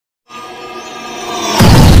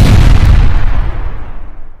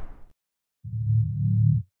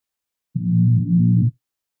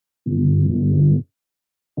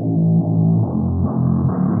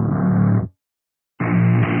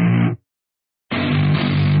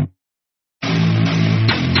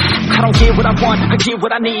I don't get what I want, I get what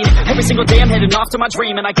I need. Every single day I'm heading off to my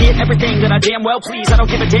dream, and I get everything that I damn well please. I don't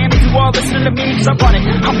give a damn if you all listening to me, cause I run it.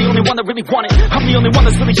 I'm the only one that really want it, I'm the only one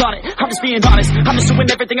that's really on it. I'm just being honest, I'm just doing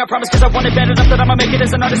everything I promise, cause I want it bad enough that I'ma make it as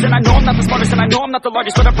an artist. And I know I'm not the smartest, and I know I'm not the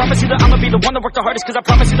largest, but I promise you that I'ma be the one that worked the hardest, cause I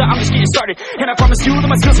promise you that I'm just getting started. And I promise you that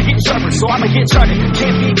my skills are getting sharper, so I'ma get started.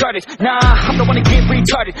 Can't be guarded, nah, I'm the one to get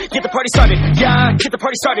retarded. Get the party started, yeah, get the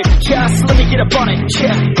party started, yeah, so let me get up on it,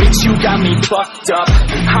 yeah. Bitch, you got me fucked up,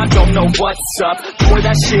 I don't know what's up. Pour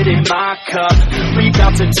that shit in my cup, we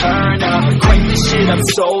about to turn up. Crank this shit up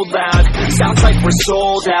so loud, sounds like we're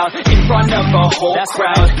sold out in front of a whole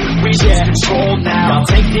crowd. We lose control now, I'll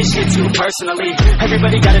take this shit too personally.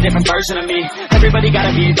 Everybody got a different version of me, everybody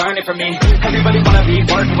gotta be learning from me. Everybody wanna be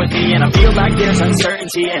working with me, and I feel like there's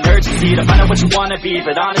uncertainty and urgency to find out what you wanna be.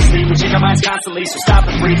 But honestly, we change our minds constantly, so stop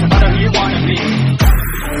and breathe and find out who you wanna be.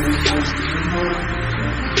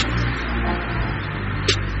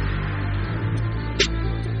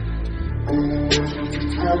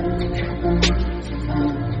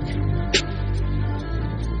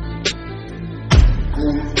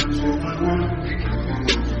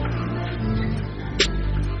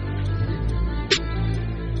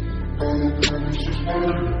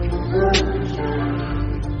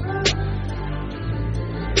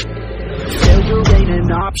 Failure ain't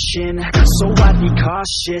an option, so I'd be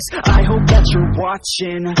cautious. I hope that you're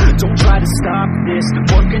watching, don't try to stop this.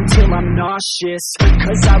 Work until I'm nauseous,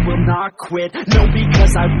 cause I will not quit. No,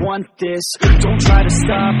 because I want this, don't try to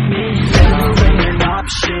stop me. Failure ain't an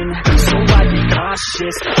option, so I'd be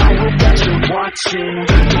cautious. I hope that you're watching,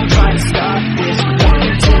 don't try to stop this. Work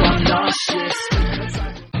until I'm nauseous.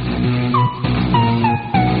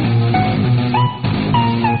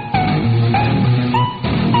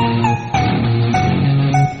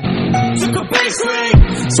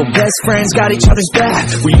 So best friends got each other's back.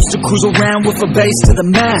 We used to cruise around with a bass to the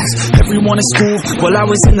max. Everyone in school while I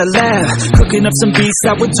was in the lab, cooking up some beats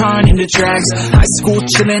that would turn into tracks. High school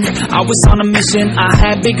chillin', I was on a mission. I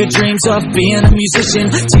had bigger dreams of being a musician.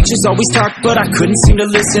 Teachers always talked, but I couldn't seem to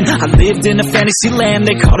listen. I lived in a fantasy land,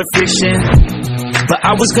 they called it fiction. But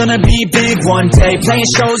I was gonna be big one day, playing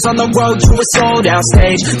shows on the road to a sold out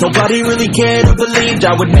stage. Nobody really cared or believed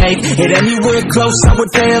I would make it anywhere close, I would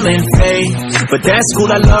fail and fade. But that's cool,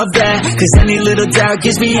 I love that, cause any little doubt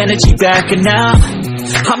gives me energy back. And now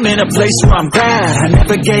I'm in a place where I'm glad I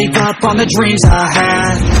never gave up on the dreams I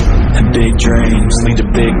had. And big dreams lead to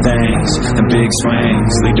big things, and big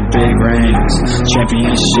swings lead to big rings.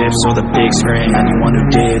 Championships or the big screen, anyone who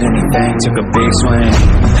did anything took a big swing.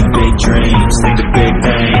 And big dreams lead to big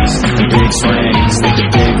things, and big swings lead to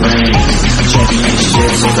big rings.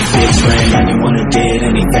 Championships or the big screen, anyone who did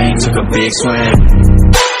anything took a big swing.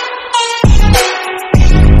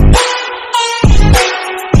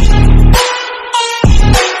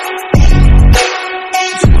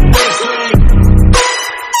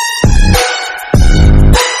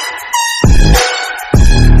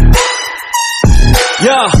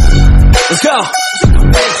 Let's go.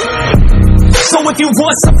 So if you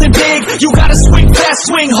want something big, you gotta swing fast,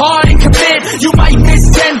 swing hard and commit. You might miss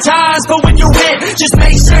 10 times, but when you hit, just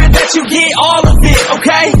make sure that you get all of it,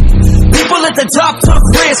 okay? People at the top took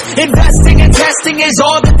risks, investing and testing is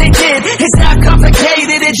all that they did. It's not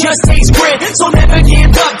complicated, it just takes grit. So never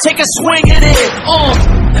give up, take a swing at it.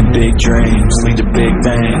 And big dreams lead to big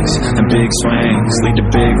things, and big swings lead to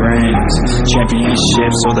big rings.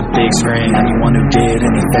 Championships or the big screen, anyone who did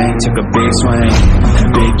anything took a big swing.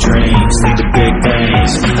 And big dreams lead to big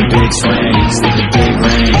things, and big swings lead to big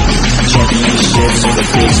rings. Championships or the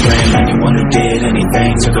big screen, anyone who did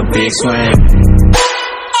anything took a big swing.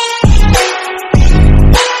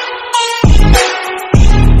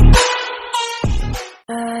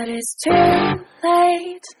 But it's too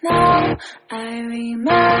late now, I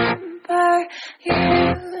remember you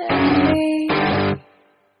and me,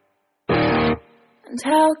 and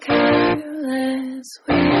how careless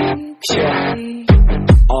we could be.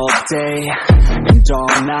 All day and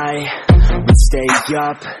all night, we'd stay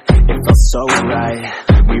up, it felt so right.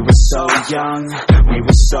 We were so young, we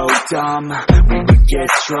were so dumb. We would get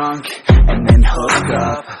drunk and then hook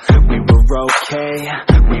up. We were okay,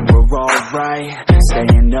 we were alright,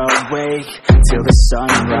 staying awake till the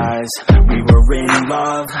sunrise. We were in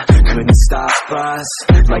love, couldn't stop us,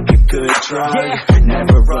 like a good drug,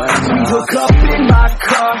 never run up. We hook up in my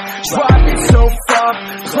car, driving so far,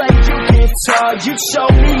 play your guitar, you show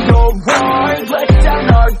me your heart, let down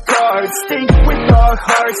our guards, think with our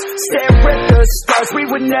hearts, stare at the stars. We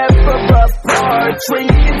were never apart,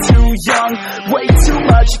 drinking too young, way too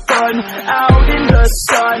much fun, out in the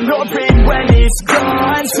sun, hoping when it's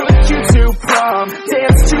gone. Took you to prom,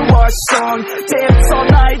 danced to our song. Dance all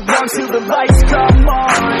night long till the lights come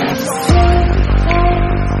on.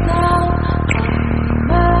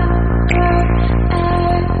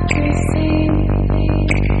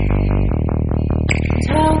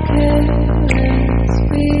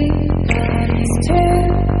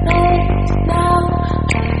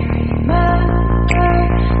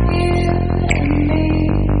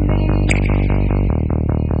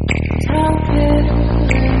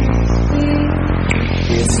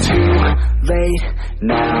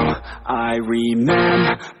 Now I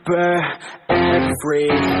remember everything,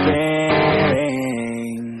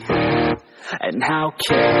 and how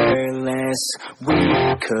careless we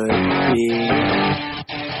could be,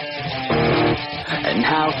 and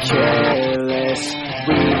how careless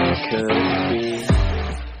we could be.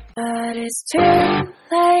 But it's too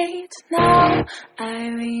late now. I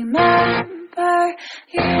remember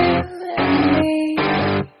you and me,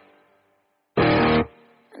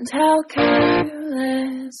 and how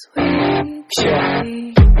careless we could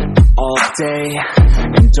be. All day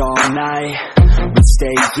and all night, we'd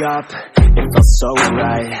stay up, it felt so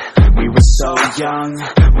right. We were so young,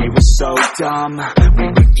 we were so dumb. We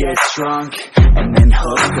would get drunk and then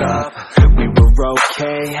hook up. We were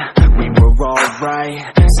okay, we were alright,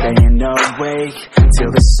 staying awake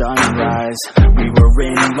till the sunrise. We were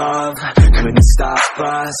in love, couldn't stop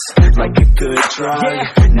us, like a good drug,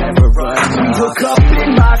 never run. We hook up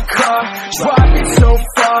in my car, driving so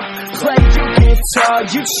far, play your guitar,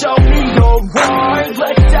 you show me your art,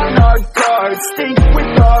 let down our guards, think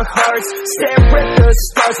with our hearts, stare at the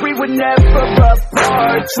stars. We were never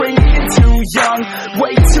apart, drinking too young,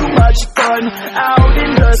 way too much fun, out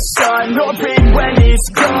in the sun, hoping when it's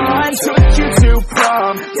gone. Took you to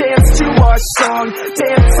prom, dance to our song,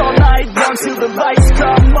 dance all night long till the lights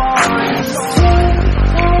come on.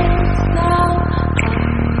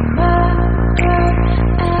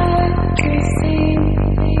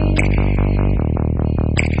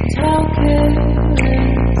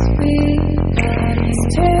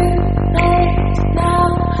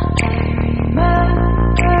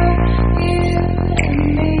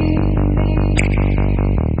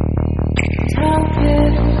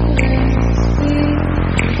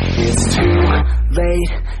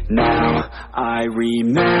 Now I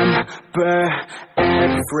remember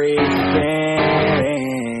everything,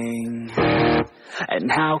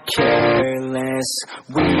 and how careless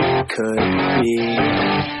we could be,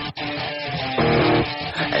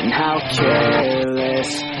 and how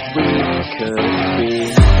careless we could be,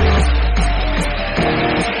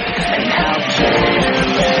 and how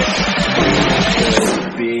careless we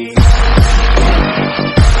could be.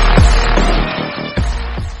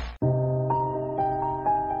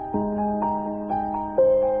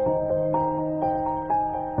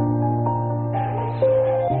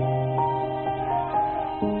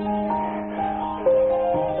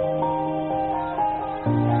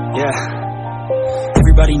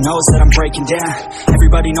 Everybody knows that I'm breaking down.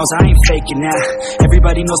 Everybody knows I ain't faking now.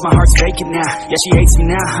 Everybody knows my heart's faking now. Yeah, she hates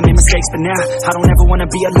me now, I made mistakes but now I don't ever wanna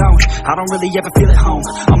be alone. I don't really ever feel at home,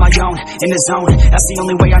 on my own, in the zone. That's the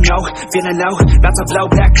only way I know, feeling low, about to blow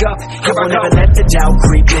back up. Here I never let the doubt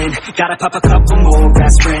creep in. Gotta pop a couple more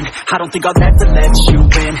aspirin. I don't think I'll ever let you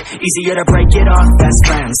in. Easier to break it off best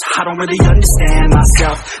friends. I don't really understand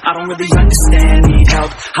myself, I don't really understand, need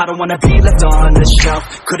help. I don't wanna be left on the shelf.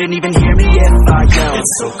 Couldn't even hear me if I yelled.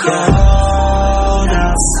 It's so cold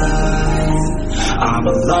outside, I'm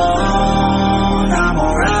alone, I'm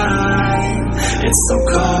alright. It's so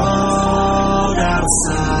cold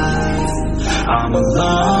outside, I'm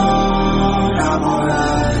alone, I'm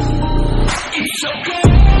alright. It's so cold.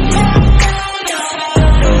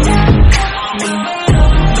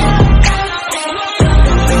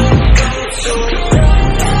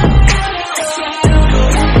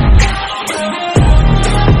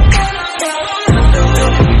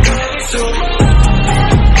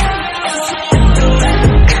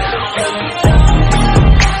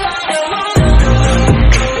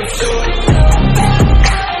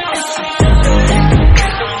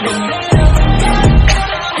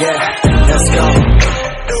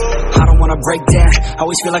 Break down,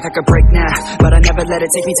 always feel like I could break now, but I never let it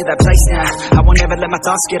take me to that place now. I won't ever let my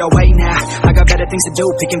thoughts get away now. I got better things to do,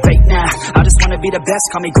 picking fate now. I just wanna be the best,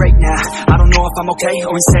 call me great now. I don't know if I'm okay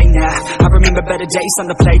or insane now. I remember better days on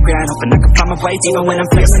the playground, hoping I can find my way. Even when I'm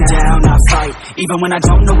feeling down, I fight. Even when I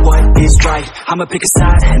don't know what is right, I'ma pick a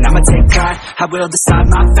side and I'ma take pride. I will decide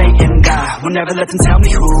my fate and I will never let them tell me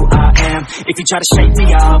who I am. If you try to shake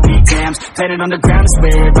me, I'll be damned. Planet on the ground is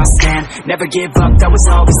where I stand. Never give up, that was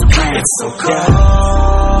always the plan. It's so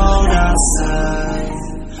cold outside.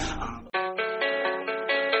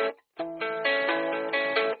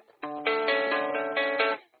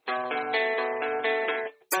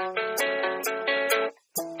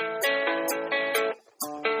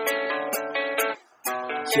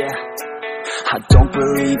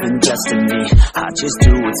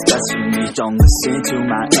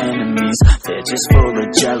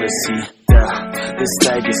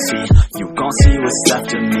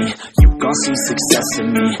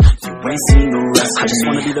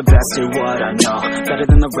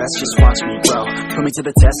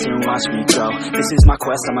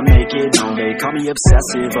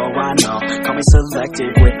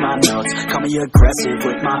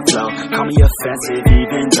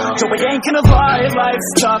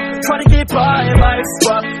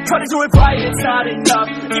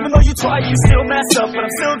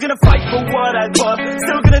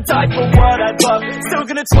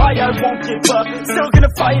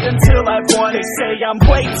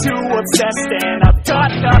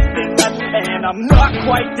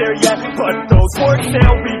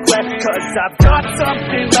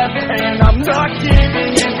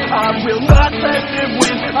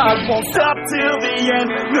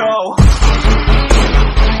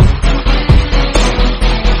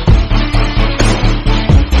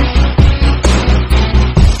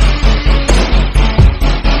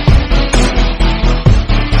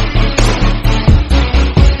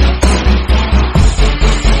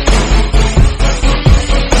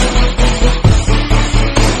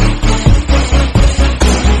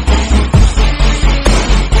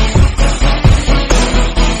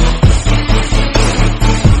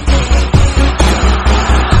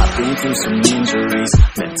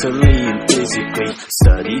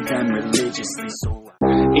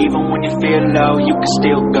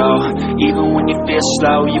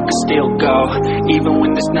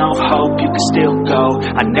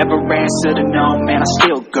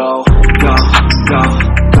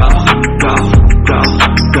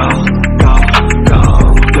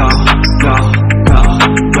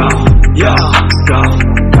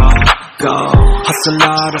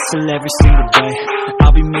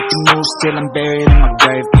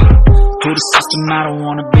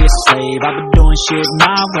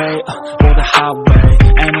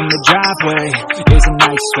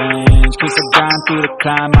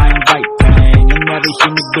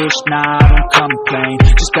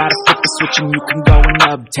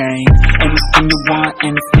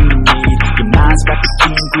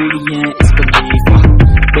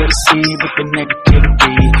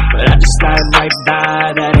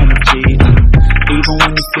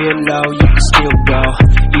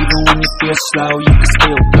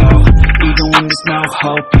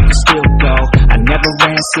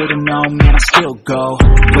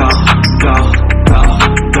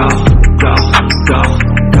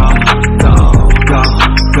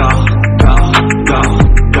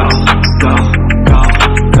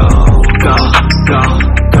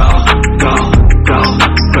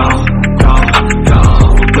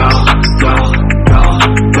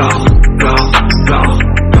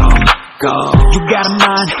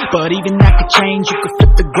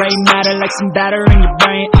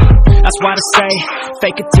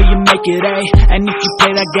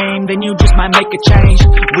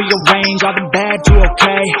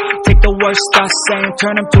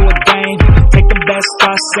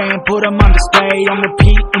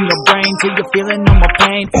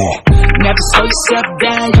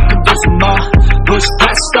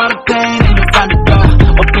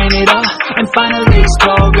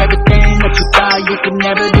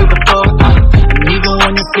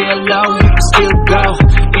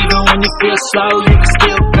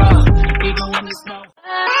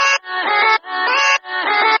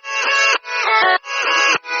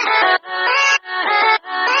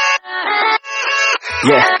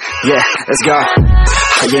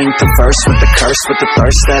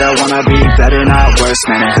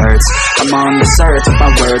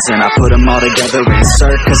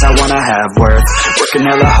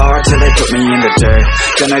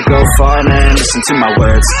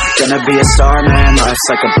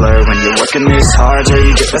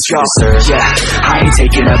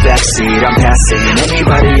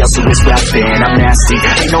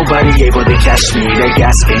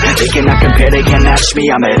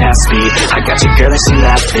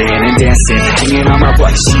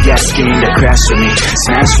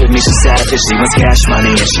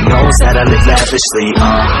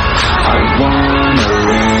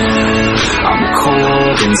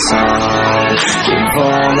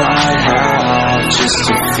 just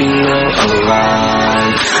to feel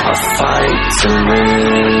alive. I fight to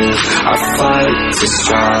live, I fight to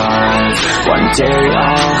strive. One day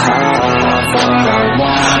I'll have what I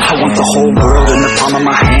want. I want the whole world in the palm of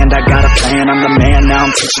my hand. I got a plan, I'm the man. Now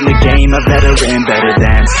I'm teaching the game, a veteran, better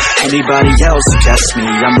than anybody else who tests me.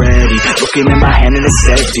 I'm ready, looking in my hand and it's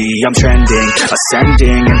steady. I'm trending,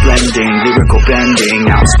 ascending and blending, lyrical bending.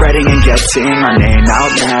 Now I'm spreading and getting my name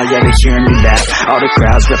out now. Yeah, they hearing me laugh, all the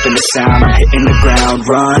crowds repping the sound. I'm hitting the ground,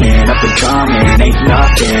 running, up and coming, ain't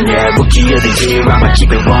nothing. Yeah, rookie of the year, I'ma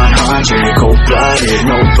keep it 100. Cold-blooded,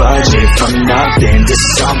 no budget, from nothing to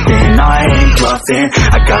something. I ain't bluffing,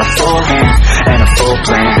 I got a full hand and a full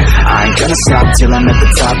plan. I ain't gonna stop till I'm at the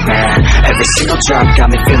top, man. Every single drop got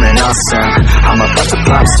me feeling awesome. I'm about to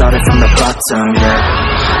pop, started from the bottom, yeah.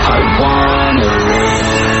 I wanna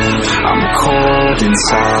live, I'm cold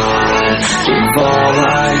inside. Give all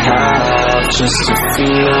I have just to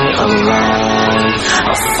feel alive.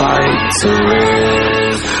 I fight to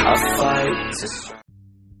live, I fight to strive.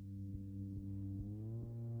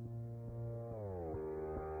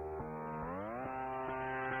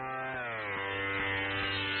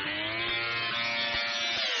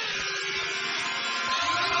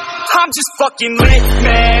 I'm just fucking lit,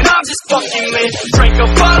 man, I'm just fucking lit. Drink a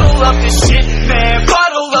bottle of this shit, man,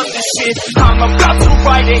 bottle of this shit. I'm about to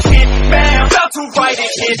write a hit, man, about to write a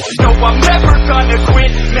hit. No, I'm never gonna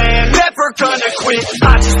quit, man, never gonna quit.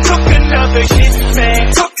 I just took another hit,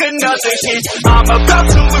 man, took another hit. I'm about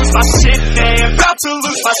to lose my shit, man, about to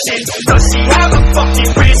lose my shit. Does she have a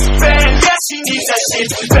fucking wristband? Yeah, she needs that shit.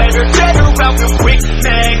 Better get her out real quick,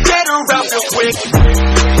 man, get her out real quick.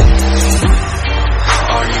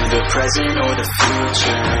 Are you the present or the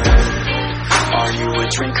future? Are you a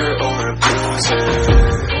drinker or a boozer?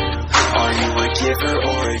 Are you a giver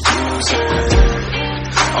or a user?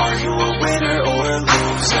 Are you a winner or a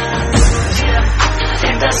loser?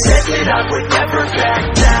 And I said that I would never back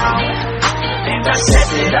down. And I said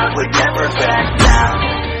that I would never back down.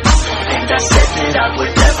 And I said that I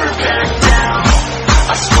would never back down.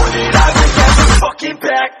 I swore that I would never fucking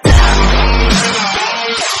back down.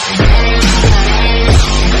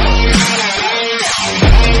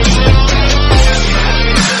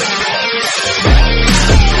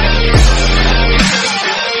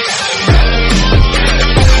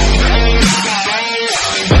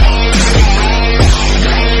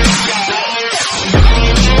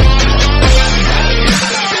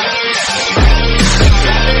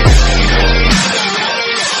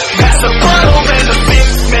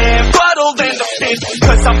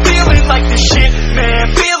 Cause I'm feeling like the shit,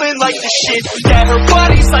 man, feeling like the shit. Yeah, her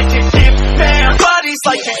body's like a gift, man, her body's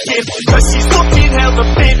like a gift. Cause she's looking hella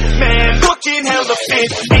fit, man, looking hella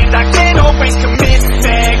fit. And I can't always commit,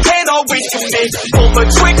 man, can't always commit. Pull the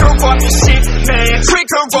trigger on this shit, man,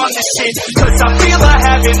 trigger on this shit. Cause I feel I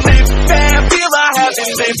haven't lived, man, feel I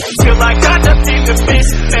haven't lived. Till I got nothing to miss,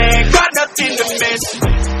 man, got nothing to miss.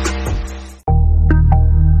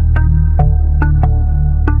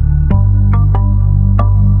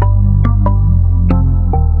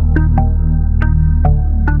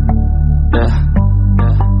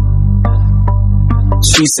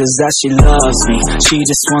 She says that she loves me, she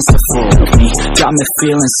just wants to fool me. Got me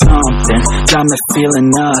feeling something, got me feeling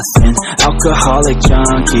nothing. Alcoholic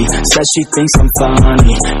junkie, says she thinks I'm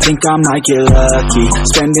funny. Think I might get lucky,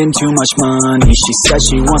 spending too much money. She says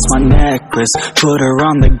she wants my necklace, put her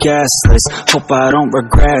on the guest list. Hope I don't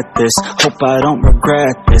regret this, hope I don't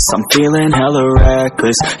regret this. I'm feeling hella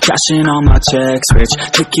reckless, cashing all my checks rich.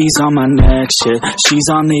 Hickeys on my neck, shit, she's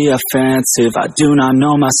on the offensive. I do not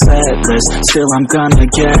know my set list, still I'm gonna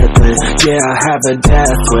get lit. Yeah, I have a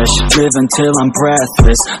death wish, live until I'm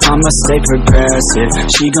breathless. I'ma stay progressive,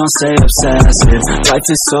 she gon' stay obsessive. Life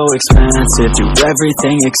is so expensive, do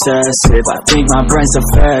everything excessive. I think my brain's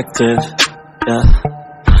defective, yeah.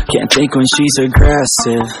 Can't think when she's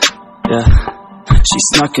aggressive, yeah. She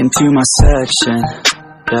snuck into my section,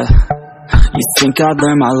 yeah. You think I'd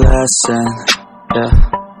learn my lesson, yeah.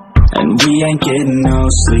 And we ain't getting no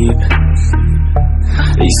sleep.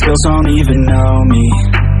 These girls don't even know me.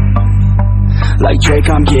 Like Drake,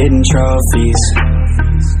 I'm getting trophies.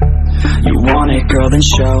 You want it, girl, then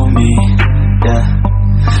show me, yeah.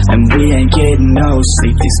 And we ain't getting no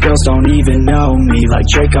sleep. These girls don't even know me. Like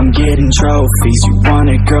Drake, I'm getting trophies. You want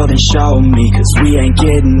it, girl, then show me. Cause we ain't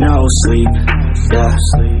getting no sleep, yeah.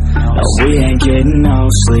 No, we ain't getting no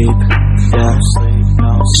sleep, yeah.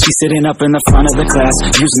 She's sitting up in the front of the class,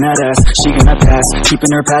 using that ass, she gonna pass.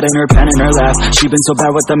 Keeping her pad and her pen in her lap. She been so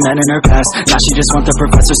bad with the men in her past. Now she just want the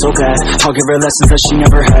professor so bad. I'll give her lessons that she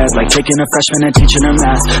never had, like taking a freshman and teaching her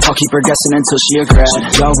math. I'll keep her guessing until she a grad.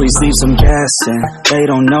 She always leaves them guessing, they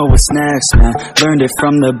don't know what's next, man. Learned it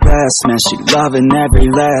from the best, man. She loving every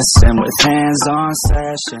lesson with hands-on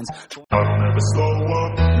sessions. I don't ever slow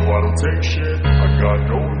up, no I don't take shit. I got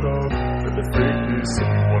no love for the fakeness. If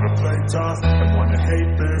you wanna play tough and wanna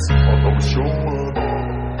hate this, I'll always show up.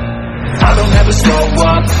 I don't ever slow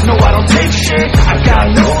up, no I don't take shit. I got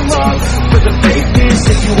no love for the fakeness.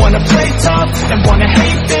 If you wanna play tough and wanna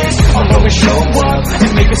hate this, I'll always show up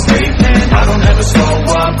and make a statement. I don't ever slow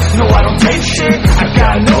up, no I don't take shit. I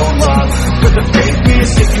got no love for the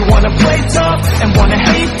fakeness. If you wanna play tough and wanna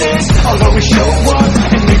hate this, I'll always show up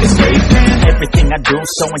and make a statement. Everything I do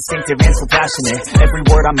so instinctive and so passionate. Every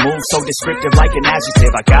word I move so descriptive like an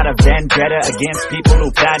adjective. I got a vendetta against people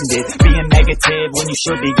who patented being negative when you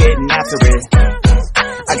should be getting after it.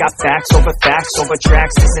 I got facts over tracks,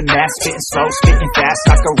 this and that, spitting slow, spitting fast.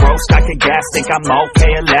 I could roast, I could gas, think I'm okay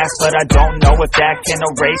at last, but I don't know if that can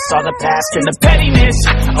erase all the past. And the pettiness,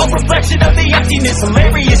 a reflection of the emptiness.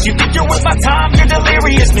 Hilarious, you think you're worth my time, you're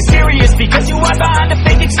delirious. Mysterious, because you are behind a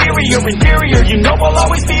fake exterior. Inferior, you know I'll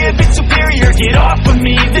always be a bit superior. Get off of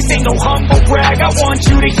me, this ain't no humble brag. I want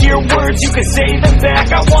you to hear words, you can say them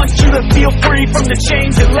back. I want you to feel free from the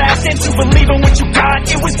chains that last, and to believe in what you got,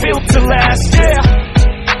 it was built to last, yeah.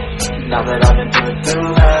 Now that I've been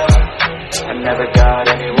through hell, I never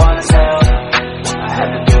got anyone's help. I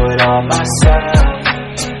had to do it all myself.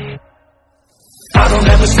 I don't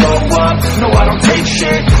ever slow up, no I don't take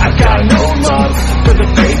shit. I got no love for the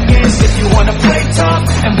fakeness. If you wanna play tough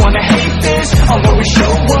and wanna hate this, I'll always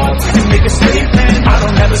show up and make a statement. I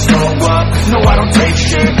don't ever slow up, no I don't take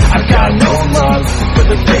shit. I got no love for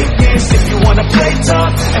the fakeness. If you wanna play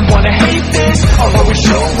tough and wanna hate this, I'll always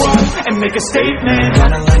show up and make a statement.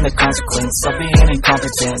 Gotta learn the consequence of being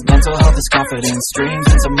incompetent. Mental health is confidence, dreams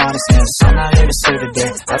into modestness. I'm not here to save the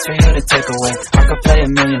day, that's for you to take away. I could play a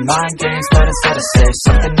million mind games, but instead I say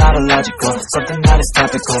something not illogical, something that is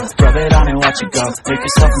topical. Rub it on and watch it go, make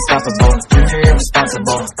yourself unstoppable. Dreams are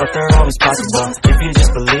irresponsible, but they're always possible. If you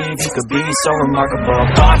just believe, you could be so remarkable.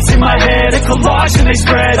 Thoughts in my head, a collage and they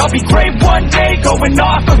spread. I'll be great one day, going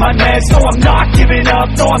off of my meds. No, I'm not giving up,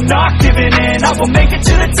 no, I'm not giving in. I will make it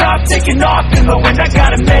to the top, taking off in the wind. I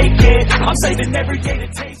gotta make it, I'm saving every day to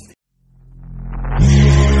taste it.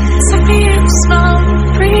 Take me in slow,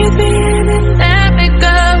 breathe me in and let me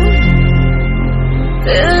go.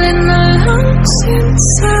 Feeling the lungs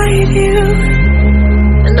inside you,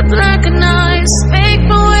 and the blackened eyes make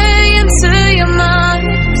my way into your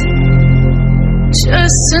mind.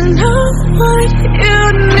 Just to know what you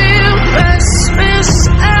knew. Restless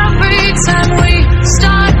every time we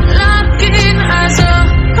start locking eyes up.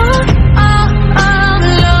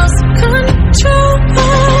 Lost control.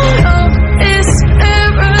 Oh, it's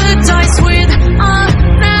paradise with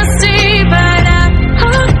honesty, but I'm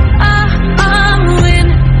in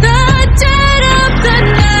the dead of the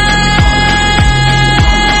night.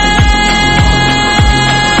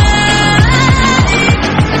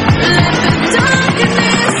 Let the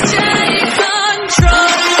darkness take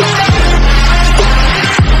control.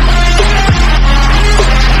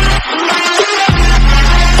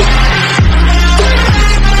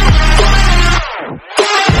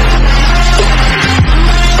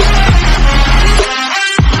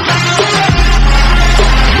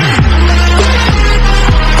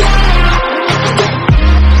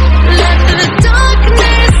 Let the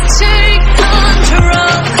darkness take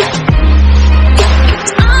control.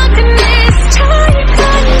 Darkness take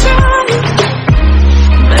control.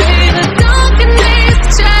 May the darkness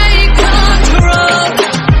take control.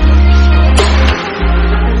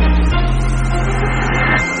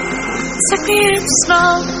 Take me in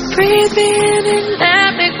slow, breathe me in and let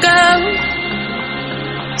me go.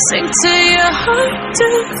 Sink to your heart to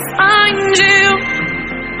find you.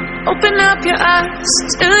 Open up your eyes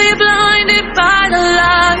till you're blinded by the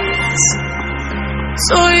lights,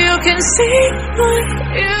 so you can see what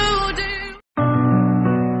you do.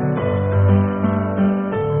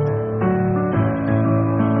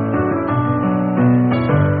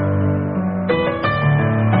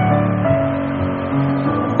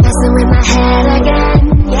 Messing with my head again.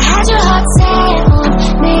 You had your heart set on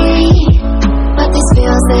me, but these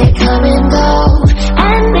feels they come and go.